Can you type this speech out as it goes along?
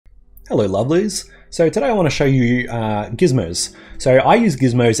Hello lovelies. So today I want to show you gizmos. So I use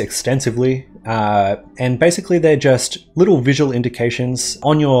gizmos extensively and basically they're just little visual indications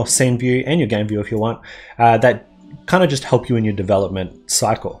on your scene view and your game view if you want that kind of just help you in your development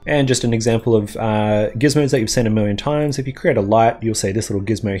cycle. And just an example of gizmos that you've seen a million times. If you create a light, you'll see this little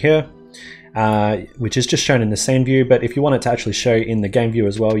gizmo here, which is just shown in the scene view, but if you want it to actually show in the game view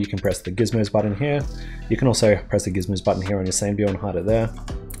as well, you can press the gizmos button here. You can also press the gizmos button here on your scene view and hide it there.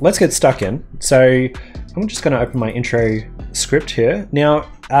 Let's get stuck in. So I'm just going to open my intro script here. Now,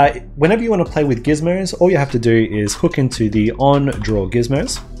 whenever you want to play with gizmos, all you have to do is hook into the on draw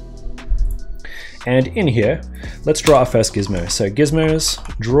gizmos. And in here, let's draw our first gizmo. So gizmos,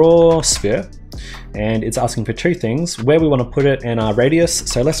 draw sphere, and it's asking for two things, where we want to put it and our radius.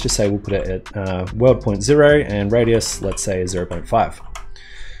 So let's just say we'll put it at world point 0 and radius, let's say 0.5.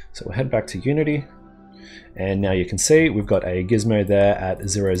 So we'll head back to Unity. And now you can see we've got a gizmo there at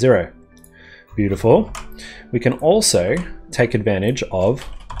 0, 0. Beautiful. We can also take advantage of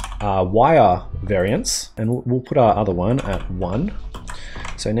wire variance, and we'll put our other one at 1.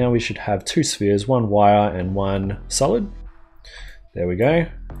 So now we should have two spheres, one wire and one solid. There we go.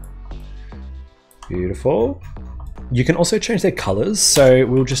 Beautiful. You can also change their colors. So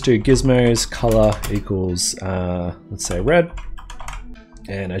we'll just do gizmos color equals, let's say red.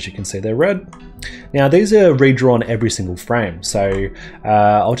 And as you can see, they're red. Now these are redrawn every single frame. So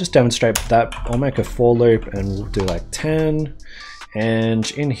I'll just demonstrate that. I'll make a for loop and we'll do like 10. And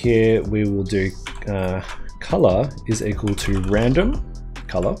in here, we will do color is equal to random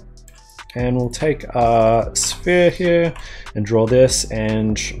color. And we'll take our sphere here and draw this,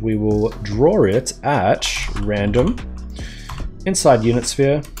 and we will draw it at random inside unit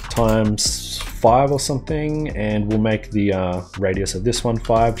sphere times 5 or something, and we'll make the radius of this one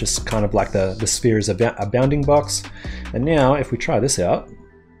 5, just kind of like the sphere is a bounding box. And now if we try this out,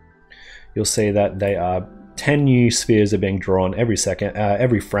 you'll see that they are 10 new spheres are being drawn every second,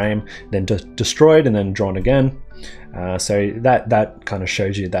 every frame, then destroyed and then drawn again. So that kind of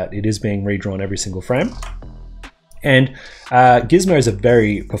shows you that it is being redrawn every single frame. And gizmos are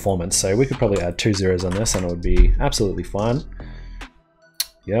very performant, so we could probably add 2 zeros on this and it would be absolutely fine.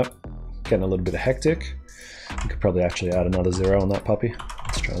 Yep, getting a little bit hectic. We could probably actually add another 0 on that puppy.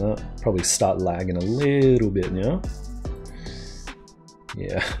 Let's try that. Probably start lagging a little bit now.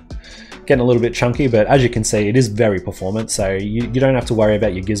 Yeah, getting a little bit chunky, but as you can see, it is very performant, so you don't have to worry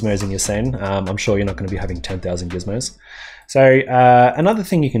about your gizmos in your scene. I'm sure you're not going to be having 10,000 gizmos. So another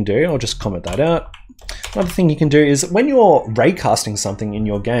thing you can do, I'll just comment that out. Another thing you can do is when you're raycasting something in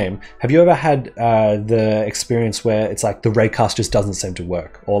your game, have you ever had the experience where it's like the raycast just doesn't seem to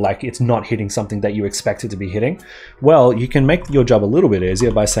work, or like it's not hitting something that you expect it to be hitting? Well, you can make your job a little bit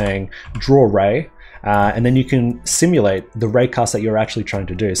easier by saying draw ray, and then you can simulate the raycast that you're actually trying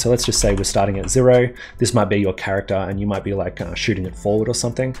to do. So let's just say we're starting at 0. This might be your character and you might be like shooting it forward or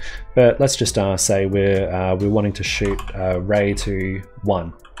something. But let's just say we're wanting to shoot ray to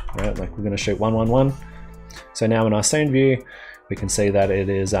 1, right? Like we're going to shoot 1, 1, 1. So now in our scene view, we can see that it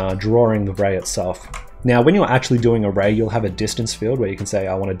is drawing the ray itself. Now, when you're actually doing a ray, you'll have a distance field where you can say,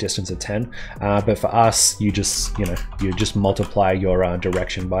 I want a distance of 10. But for us, you just multiply your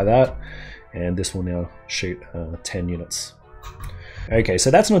direction by that. And this will now shoot 10 units. Okay, so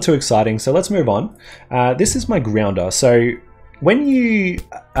that's not too exciting. So let's move on. This is my grounder. So when you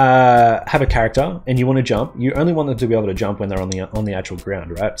have a character and you want to jump, you only want them to be able to jump when they're on the actual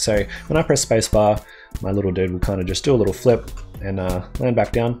ground, right? So when I press spacebar, my little dude will kind of just do a little flip and land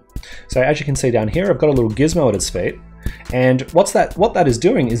back down. So as you can see down here, I've got a little gizmo at its feet. And what that is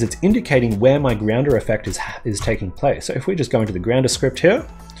doing is it's indicating where my grounder effect is taking place. So if we just go into the grounder script here,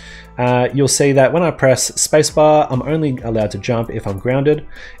 you'll see that when I press spacebar, I'm only allowed to jump if I'm grounded,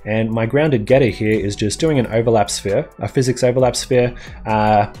 and my grounded getter here is just doing an overlap sphere, a physics overlap sphere,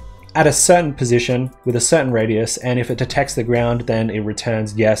 at a certain position with a certain radius, and if it detects the ground, then it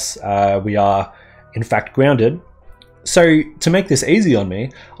returns yes, we are in fact grounded. So to make this easy on me,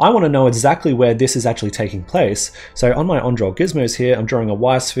 I want to know exactly where this is actually taking place. So on my on-draw gizmos here, I'm drawing a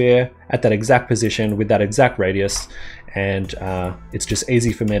Y sphere at that exact position with that exact radius, and it's just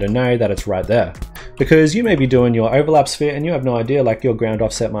easy for me to know that it's right there. Because you may be doing your overlap sphere and you have no idea, like your ground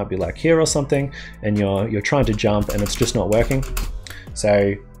offset might be like here or something, and you're trying to jump and it's just not working.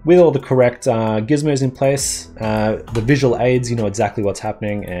 So with all the correct gizmos in place, the visual aids, you know exactly what's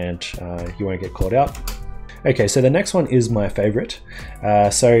happening and you won't get caught out. Okay, so the next one is my favorite.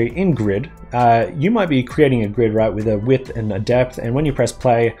 So in grid, you might be creating a grid, right, with a width and a depth, and when you press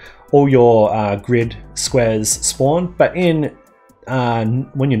play, all your grid squares spawn, but in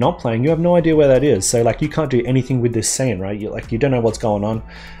when you're not playing, you have no idea where that is. So like you can't do anything with this scene, right? You don't know what's going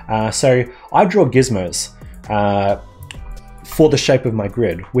on. So I draw gizmos for the shape of my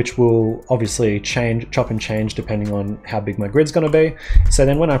grid, which will obviously chop and change depending on how big my grid's going to be. So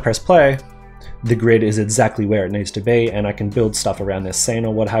then when I press play, the grid is exactly where it needs to be, and I can build stuff around this scene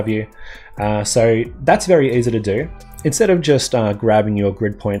or what have you. So that's very easy to do. Instead of just grabbing your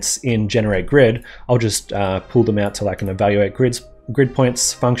grid points in generate grid, I'll just pull them out till I can evaluate grid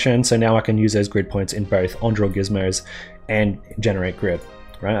points function. So now I can use those grid points in both onDraw gizmos and generate grid.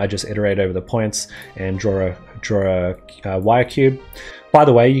 Right? I just iterate over the points and draw a wire cube. By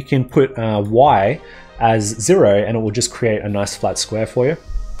the way, you can put y as 0 and it will just create a nice flat square for you.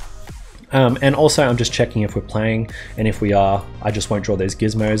 And also I'm just checking if we're playing, and if we are, I just won't draw these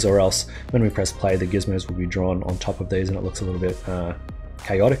gizmos, or else when we press play, the gizmos will be drawn on top of these and it looks a little bit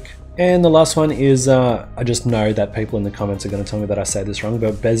chaotic. And the last one is, I just know that people in the comments are going to tell me that I say this wrong,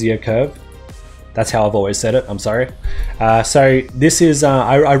 but Bezier curve. That's how I've always said it, I'm sorry. So this is,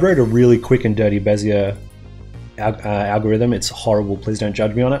 I wrote a really quick and dirty Bezier algorithm. It's horrible, please don't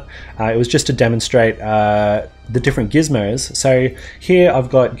judge me on it. It was just to demonstrate the different gizmos. So here I've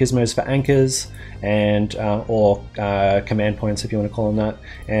got gizmos for anchors and or command points, if you want to call them that,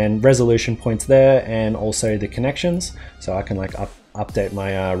 and resolution points there, and also the connections. So I can like update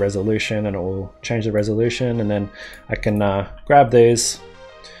my resolution and it will change the resolution, and then I can grab these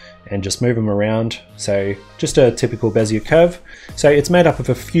and just move them around. So just a typical Bezier curve. So it's made up of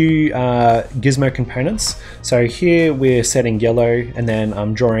a few gizmo components. So here we're setting yellow, and then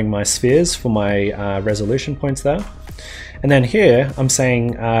I'm drawing my spheres for my resolution points there. And then here I'm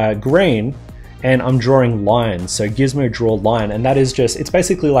saying green, and I'm drawing lines. So gizmo draw line, and that is just, it's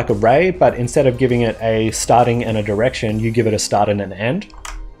basically like a ray, but instead of giving it a starting and a direction, you give it a start and an end.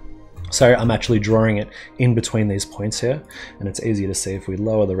 So I'm actually drawing it in between these points here, and it's easy to see if we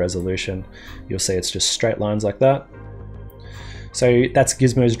lower the resolution. You'll see it's just straight lines like that. So that's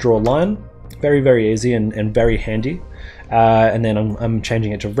gizmos draw line. Very, very easy and very handy. And then I'm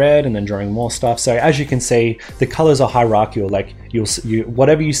changing it to red and then drawing more stuff. So as you can see, the colors are hierarchical. Like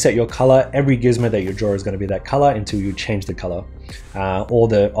whatever you set your color, every gizmo that you draw is going to be that color until you change the color.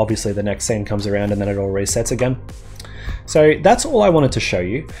 Or obviously the next scene comes around and then it all resets again. So that's all I wanted to show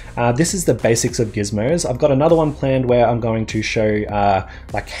you. This is the basics of gizmos. I've got another one planned where I'm going to show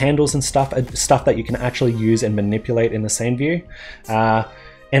like handles and stuff that you can actually use and manipulate in the scene view,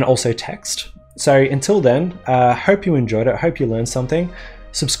 and also text. So until then, hope you enjoyed it. Hope you learned something.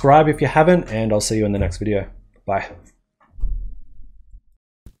 Subscribe if you haven't, and I'll see you in the next video. Bye.